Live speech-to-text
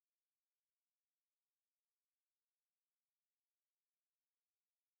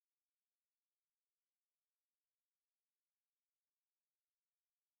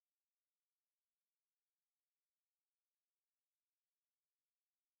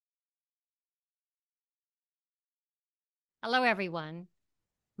Hello, everyone.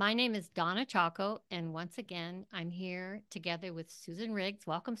 My name is Donna Chaco, and once again, I'm here together with Susan Riggs.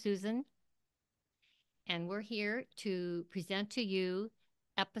 Welcome, Susan. And we're here to present to you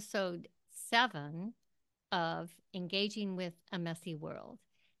episode 7 of Engaging with a Messy World.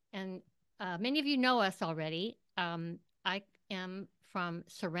 And many of you know us already. I am from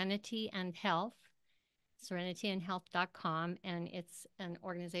Serenity and Health, serenityandhealth.com, and it's an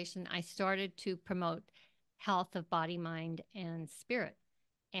organization I started to promote health of body, mind, and spirit.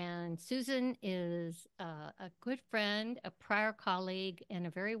 And Susan is a good friend, a prior colleague, and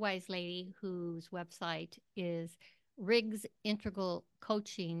a very wise lady whose website is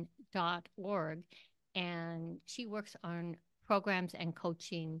rigsintegralcoaching.org. And she works on programs and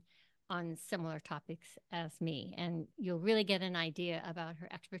coaching on similar topics as me. And you'll really get an idea about her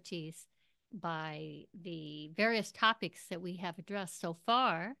expertise by the various topics that we have addressed so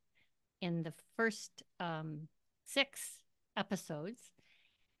far in the first 6 episodes.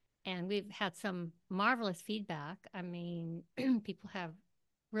 And we've had some marvelous feedback. I mean, people have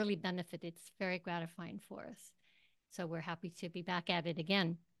really benefited. It's very gratifying for us. So we're happy to be back at it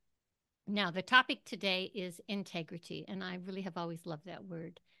again. Now, the topic today is integrity, and I really have always loved that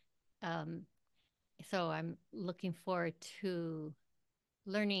word. Um, so I'm looking forward to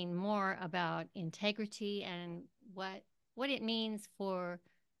learning more about integrity and what it means for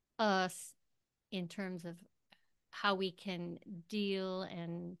us in terms of how we can deal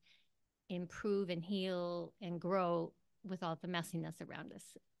and improve and heal and grow with all the messiness around us.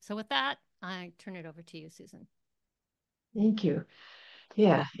 So with that, I turn it over to you, Susan. Thank you.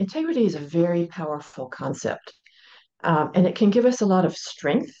 Yeah, integrity is a very powerful concept, and it can give us a lot of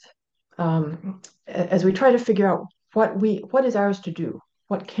strength as we try to figure out what is ours to do.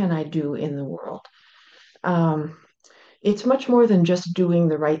 What can I do in the world? Um, it's much more than just doing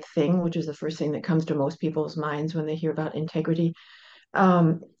the right thing, which is the first thing that comes to most people's minds when they hear about integrity.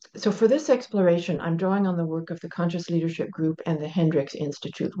 Um, so for this exploration, I'm drawing on the work of the Conscious Leadership Group and the Hendricks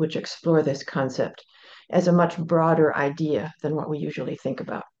Institute, which explore this concept as a much broader idea than what we usually think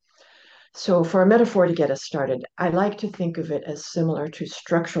about. So, for a metaphor to get us started, I like to think of it as similar to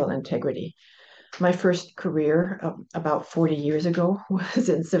structural integrity. My first career, about 40 years ago, was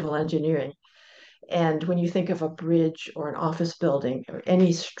in civil engineering. And when you think of a bridge or an office building or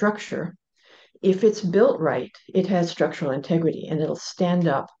any structure, if it's built right, it has structural integrity and it'll stand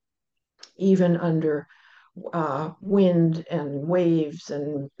up even under wind and waves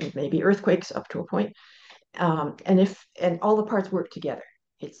and maybe earthquakes up to a point. And all the parts work together.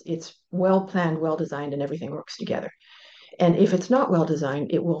 It's well planned, well designed, and everything works together. And if it's not well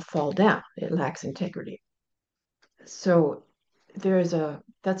designed, it will fall down. It lacks integrity. So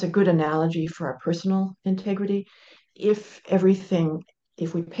that's a good analogy for our personal integrity. If everything,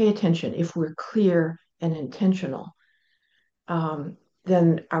 if we pay attention, if we're clear and intentional, um,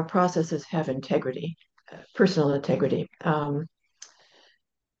 then our processes have integrity, personal integrity,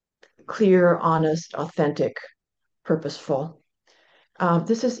 clear, honest, authentic, purposeful.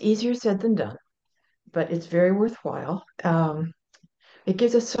 This is easier said than done, but it's very worthwhile. It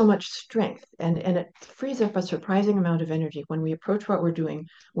gives us so much strength and it frees up a surprising amount of energy when we approach what we're doing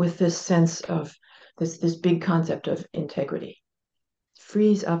with this sense of this big concept of integrity. It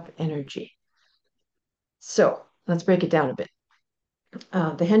frees up energy. So let's break it down a bit.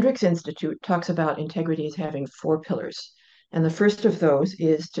 The Hendricks Institute talks about integrity as having 4 pillars. And the first of those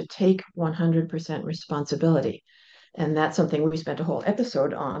is to take 100% responsibility. And that's something we spent a whole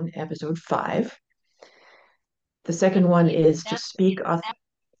episode on, episode 5. The second one Yeah, is to that's, speak. I just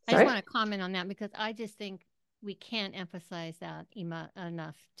Sorry? want to comment on that because I just think we can't emphasize that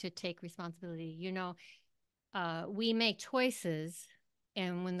enough to take responsibility. We make choices,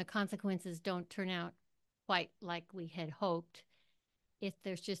 and when the consequences don't turn out quite like we had hoped, if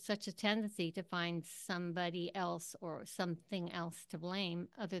there's just such a tendency to find somebody else or something else to blame,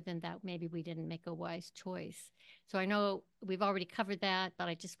 other than that, maybe we didn't make a wise choice. So I know we've already covered that, but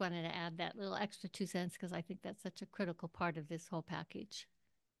I just wanted to add that little extra 2 cents because I think that's such a critical part of this whole package.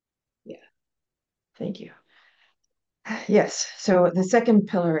 Yeah, thank you. Yes. So the second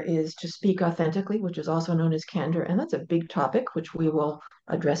pillar is to speak authentically, which is also known as candor. And that's a big topic, which we will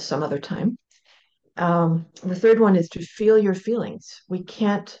address some other time. The third one is to feel your feelings. We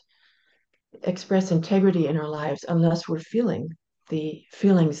can't express integrity in our lives unless we're feeling the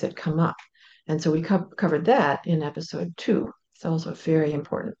feelings that come up. And so we covered that in episode 2. It's also very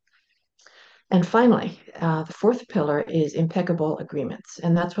important. And finally, the fourth pillar is impeccable agreements.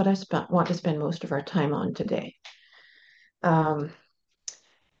 And that's what want to spend most of our time on today. Um,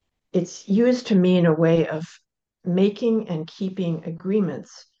 it's used to mean a way of making and keeping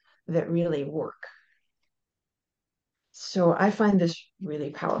agreements that really work. So I find this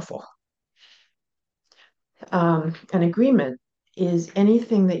really powerful. An agreement is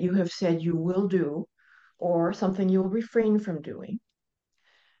anything that you have said you will do or something you'll refrain from doing.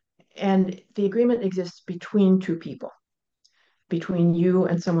 And the agreement exists between two people, between you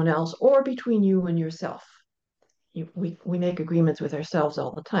and someone else, or between you and yourself. We make agreements with ourselves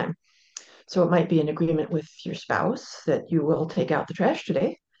all the time. So it might be an agreement with your spouse that you will take out the trash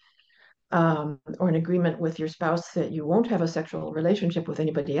today, or an agreement with your spouse that you won't have a sexual relationship with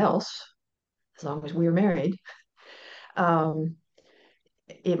anybody else as long as we're married. Um,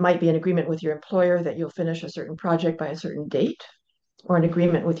 it might be an agreement with your employer that you'll finish a certain project by a certain date, or an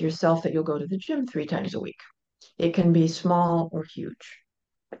agreement with yourself that you'll go to the gym 3 times a week. It can be small or huge.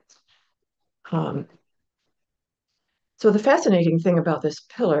 Um, so the fascinating thing about this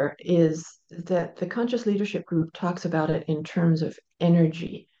pillar is that the conscious leadership group talks about it in terms of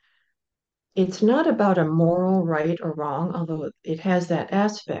energy. It's not about a moral right or wrong, although it has that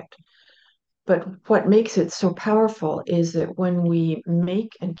aspect. But what makes it so powerful is that when we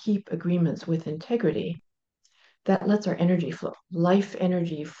make and keep agreements with integrity, that lets our energy flow. Life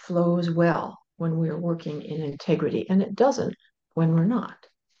energy flows well when we're working in integrity, and it doesn't when we're not.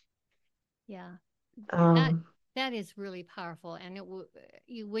 Yeah. That Um, that is really powerful. And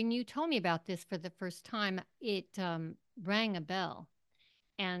when you told me about this for the first time, it rang a bell.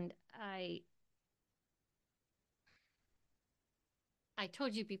 And I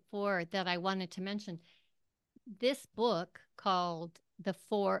told you before that I wanted to mention this book called The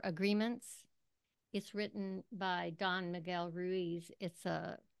Four Agreements. It's written by Don Miguel Ruiz. It's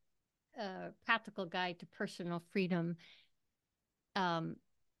a practical guide to personal freedom. Um,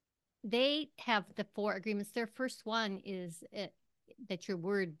 they have the four agreements. Their first one is that your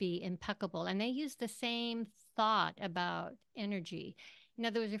word be impeccable. And they use the same thought about energy. In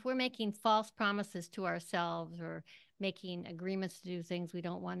other words, if we're making false promises to ourselves or making agreements to do things we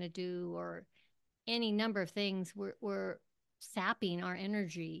don't want to do or any number of things, we're sapping our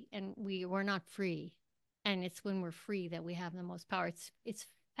energy and we're not free. And it's when we're free that we have the most power. It's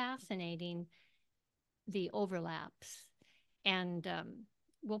fascinating the overlaps. And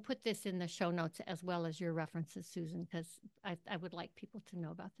we'll put this in the show notes as well as your references, Susan, because I would like people to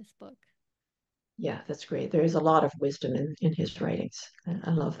know about this book. yeah, that's great. There's a lot of wisdom in his writings.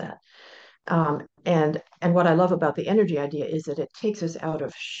 I love that. And what I love about the energy idea is that it takes us out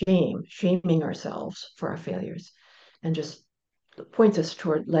of shame, shaming ourselves for our failures, and just points us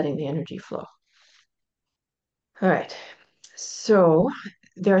toward letting the energy flow. All right. So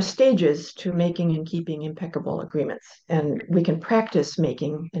there are stages to making and keeping impeccable agreements, and we can practice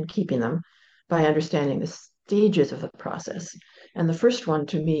making and keeping them by understanding the stages of the process. And the first one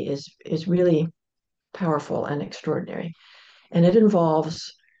to me is really powerful and extraordinary. And it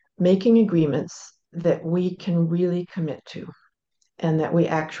involves making agreements that we can really commit to and that we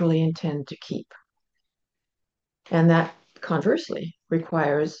actually intend to keep. And that conversely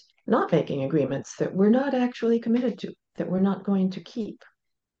requires not making agreements that we're not actually committed to, that we're not going to keep.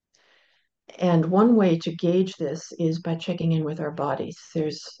 And one way to gauge this is by checking in with our bodies.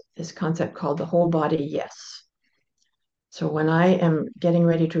 There's this concept called the whole body yes. So when I am getting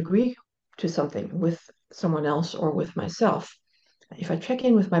ready to agree to something with someone else or with myself, if I check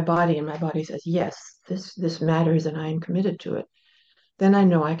in with my body and my body says, yes, this matters and I am committed to it, then I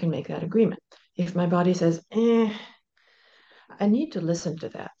know I can make that agreement. If my body says, I need to listen to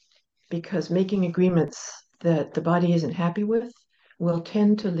that because making agreements that the body isn't happy with will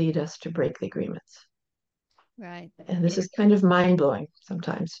tend to lead us to break the agreements. Right. And this is kind of mind blowing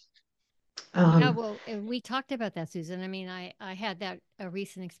sometimes. Yeah, Um, well, we talked about that, Susan. I mean, I had that a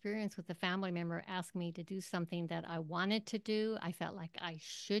recent experience with a family member ask me to do something that I wanted to do. I felt like I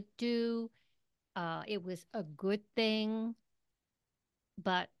should do. It was a good thing,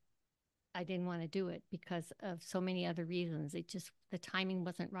 but I didn't want to do it because of so many other reasons. It just, the timing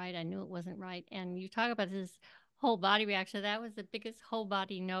wasn't right. I knew it wasn't right. And you talk about this whole body reaction. That was the biggest whole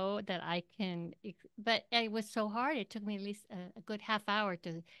body no that I can, but it was so hard. It took me at least a good half hour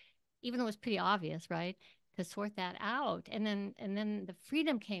to, even though it was pretty obvious, right? To sort that out. And then the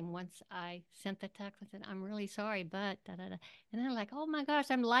freedom came once I sent the text and said, I'm really sorry, but da, da, da. And then like, oh my gosh,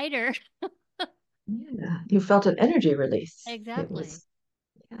 I'm lighter. yeah, you felt an energy release. It Exactly. was,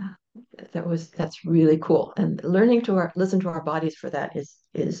 yeah, that's really cool. And learning to listen to our bodies for that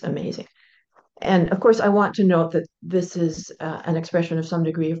is amazing. And of course, I want to note that this is an expression of some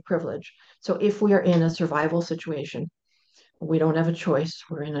degree of privilege. So if we are in a survival situation, we don't have a choice.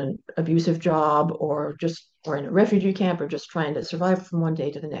 We're in an abusive job or just we're in a refugee camp or just trying to survive from one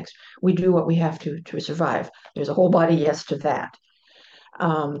day to the next. We do what we have to survive. There's a whole body yes to that.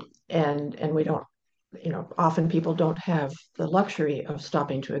 Um, and we don't often people don't have the luxury of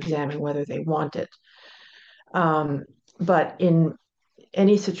stopping to examine whether they want it. Um, but in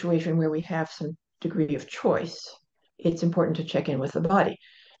any situation where we have some degree of choice, it's important to check in with the body.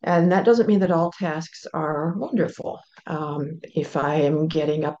 And that doesn't mean that all tasks are wonderful. If I am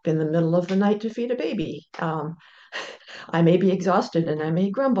getting up in the middle of the night to feed a baby, I may be exhausted and I may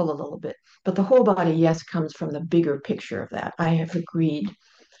grumble a little bit. But the whole body yes comes from the bigger picture of that. I have agreed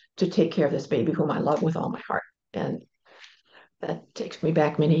to take care of this baby whom I love with all my heart. And that takes me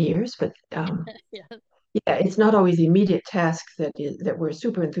back many years, but Yeah. yeah, it's not always the immediate task that we're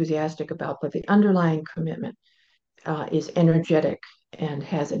super enthusiastic about, but the underlying commitment is energetic and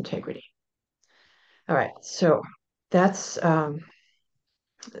has integrity. All right, so that's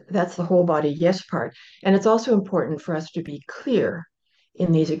that's the whole body yes part, and it's also important for us to be clear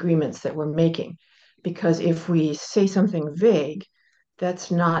in these agreements that we're making, because if we say something vague,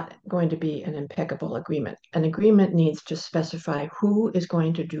 that's not going to be an impeccable agreement. An agreement needs to specify who is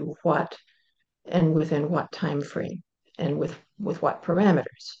going to do what and within what time frame and with what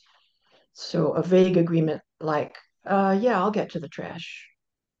parameters. So a vague agreement like, yeah, I'll get to the trash,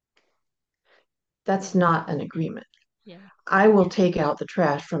 Yeah. that's not an agreement. Yeah. I will take out the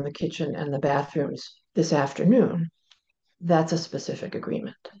trash from the kitchen and the bathrooms this afternoon. That's a specific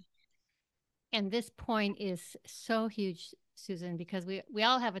agreement. And this point is so huge, Susan, because we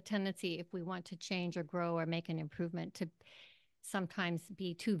all have a tendency, if we want to change or grow or make an improvement, to sometimes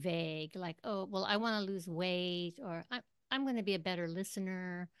be too vague, like, oh, well, I want to lose weight, or I'm going to be a better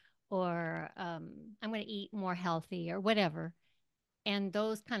listener, or I'm going to eat more healthy, or whatever. And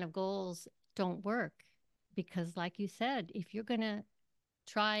those kind of goals don't work because, like you said, if you're going to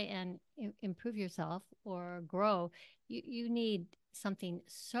try and improve yourself or grow, you need something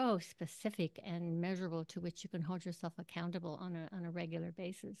so specific and measurable to which you can hold yourself accountable on a regular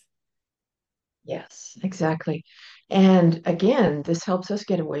basis. Yes, exactly. And again, this helps us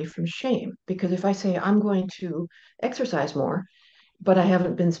get away from shame because if I say I'm going to exercise more, but I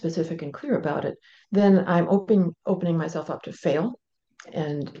haven't been specific and clear about it, then I'm opening myself up to fail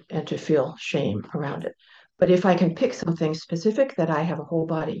and to feel shame around Yes. it. But if I can pick something specific that I have a whole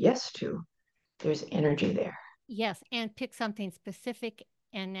body yes to, there's energy there. Yes, and pick something specific,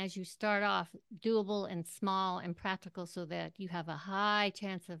 and as you start off, doable and small and practical, so that you have a high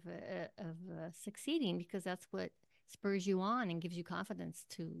chance of succeeding, because that's what spurs you on and gives you confidence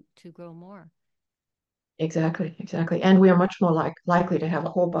to grow more. Exactly, exactly. And we are much more likely to have a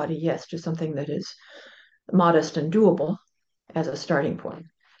whole body yes to something that is modest and doable as a starting point.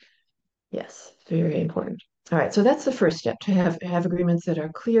 Yes, very important. All right, so that's the first step to have agreements that are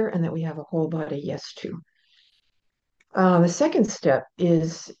clear and that we have a whole body yes to. The second step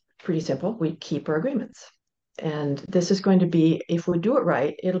is pretty simple. We keep our agreements. And this is going to be, if we do it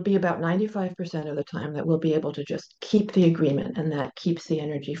right, it'll be about 95% of the time that we'll be able to just keep the agreement, and that keeps the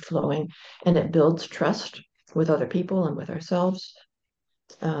energy flowing and it builds trust with other people and with ourselves.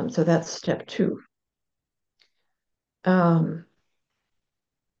 So that's step two. Um,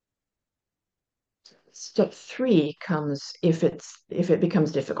 Step three comes if it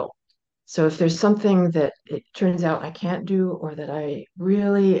becomes difficult. So if there's something that it turns out I can't do or that I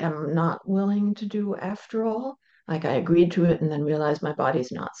really am not willing to do after all, like I agreed to it and then realized my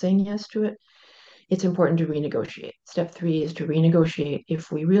body's not saying yes to it, it's important to renegotiate. Step three is to renegotiate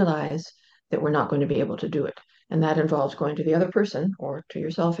if we realize that we're not going to be able to do it. And that involves going to the other person or to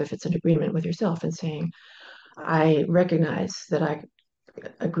yourself if it's an agreement with yourself and saying, I recognize that I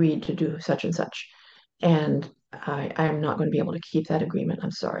agreed to do such and such, and I am not going to be able to keep that agreement.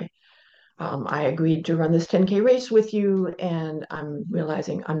 I'm sorry. I agreed to run this 10K race with you, and I'm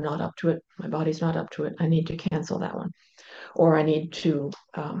realizing I'm not up to it. My body's not up to it. I need to cancel that one. Or I need to,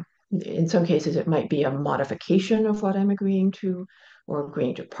 in some cases, it might be a modification of what I'm agreeing to, or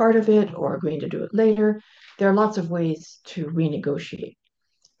agreeing to part of it, or agreeing to do it later. There are lots of ways to renegotiate,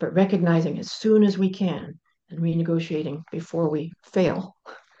 but recognizing as soon as we can and renegotiating before we fail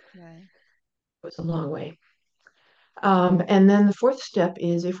Right. goes a long way. And then the fourth step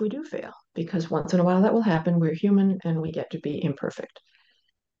is if we do fail, because once in a while that will happen. We're human and we get to be imperfect.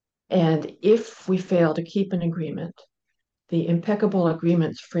 And if we fail to keep an agreement, the impeccable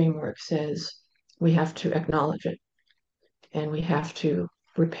agreements framework says we have to acknowledge it and we have to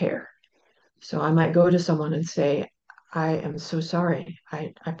repair. So I might go to someone and say, I am so sorry.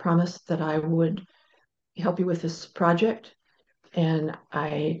 I promised that I would help you with this project and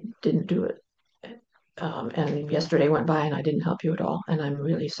I didn't do it. And yesterday went by and I didn't help you at all. And I'm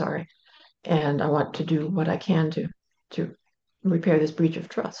really sorry. And I want to do what I can to repair this breach of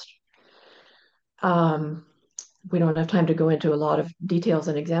trust. Um, We don't have time to go into a lot of details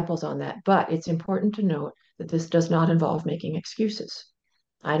and examples on that, but it's important to note that this does not involve making excuses.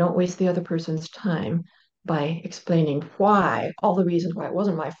 I don't waste the other person's time by explaining why, all the reasons why it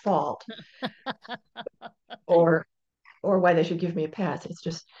wasn't my fault, or why they should give me a pass. It's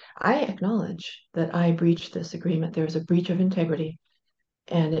just I acknowledge that I breached this agreement. There's a breach of integrity,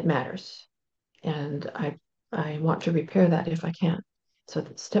 and it matters. And I want to repair that if I can. So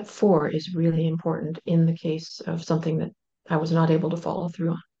step 4 is really important in the case of something that I was not able to follow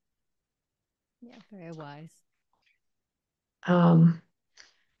through Yeah, very wise. on.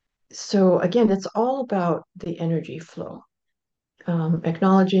 So again, it's all about the energy flow.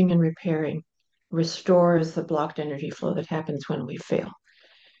 Acknowledging and repairing restores the blocked energy flow that happens when we fail.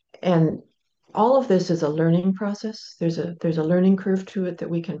 And all of this is a learning process. There's a learning curve to it that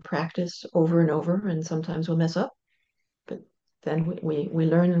we can practice over and over, and sometimes we'll mess up, but then we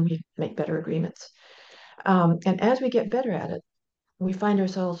learn and we make better agreements. And as we get better at it, we find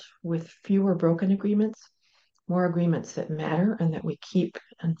ourselves with fewer broken agreements, more agreements that matter and that we keep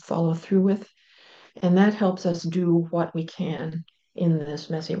and follow through with. And that helps us do what we can in this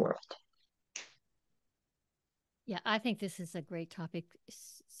messy world. Yeah, I think this is a great topic,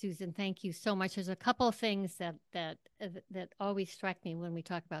 Susan. Thank you so much. There's a couple of things that always strike me when we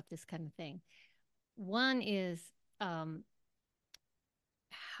talk about this kind of thing. One is um,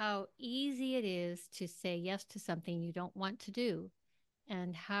 how easy it is to say yes to something you don't want to do,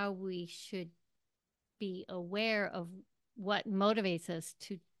 and how we should be aware of what motivates us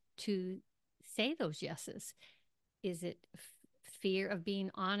to say those yeses. Is it fear of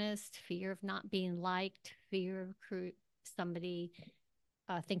being honest, fear of not being liked, fear of somebody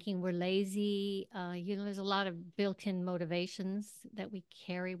thinking we're lazy? There's a lot of built-in motivations that we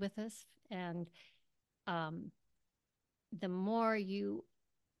carry with us, and um, the more you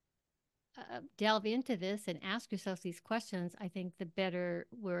delve into this and ask yourself these questions, I think the better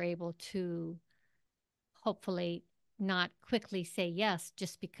we're able to hopefully not quickly say yes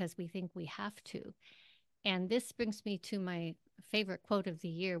just because we think we have to. And this brings me to my favorite quote of the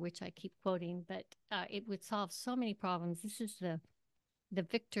year, which I keep quoting, but it would solve so many problems. This is the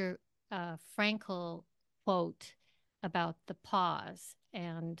Viktor Frankl quote about the pause.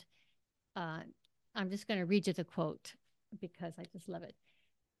 And uh, I'm just going to read you the quote because I just love it.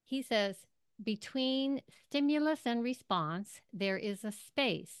 He says, between stimulus and response, there is a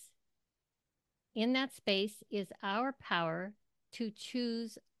space. In that space is our power to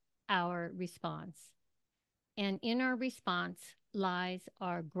choose our response. And in our response lies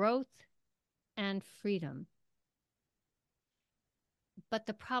our growth and freedom. But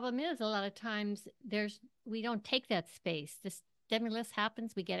the problem is a lot of times we don't take that space. This stimulus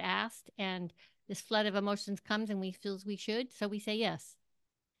happens, we get asked, and this flood of emotions comes and we feel we should, so we say yes.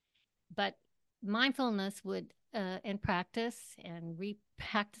 But mindfulness would and practice and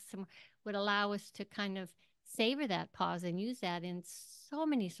re-practice would allow us to kind of savor that pause and use that in so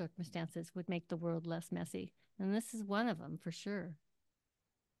many circumstances, would make the world less messy. And this is one of them for sure.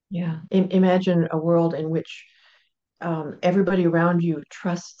 Yeah. Imagine a world in which everybody around you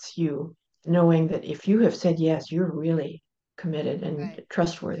trusts you, knowing that if you have said yes, you're really committed and Right.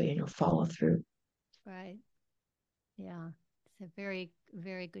 trustworthy and you'll follow through. Right. Yeah. It's a very,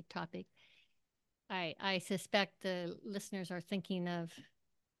 very good topic. I suspect the listeners are thinking of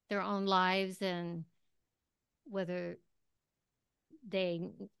their own lives and whether they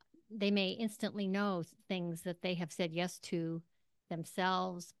they may instantly know things that they have said yes to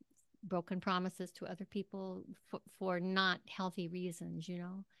themselves, broken promises to other people for not healthy reasons,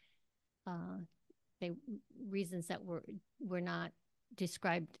 they reasons that were not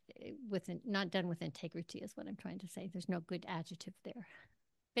described with not done with integrity is what I'm trying to say. There's no good adjective there.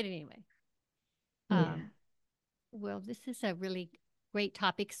 But anyway, Yeah. um, well, this is a really great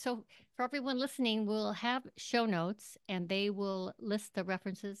topic. So, for everyone listening, we'll have show notes and they will list the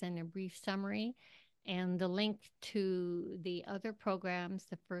references and a brief summary and the link to the other programs,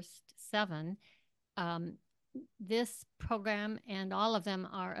 the first 7. Um, this program and all of them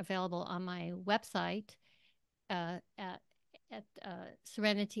are available on my website at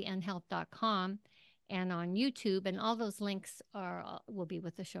serenityandhealth.com and on YouTube. And all those links will be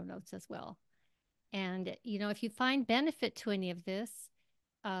with the show notes as well. And, if you find benefit to any of this,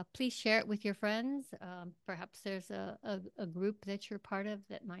 please share it with your friends. Perhaps there's a group that you're part of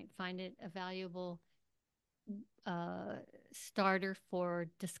that might find it a valuable starter for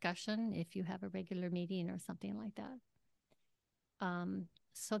discussion if you have a regular meeting or something like that.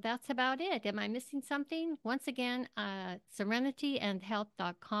 So that's about it. Am I missing something? Once again,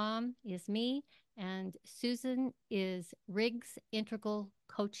 serenityandhealth.com is me, and Susan is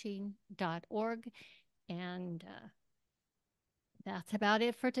rigsintegralcoaching.org. And that's about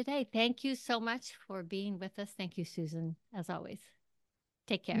it for today. Thank you so much for being with us. Thank you, Susan, as always.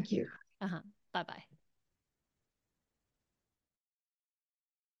 Take care. Thank you. Uh-huh. Bye-bye.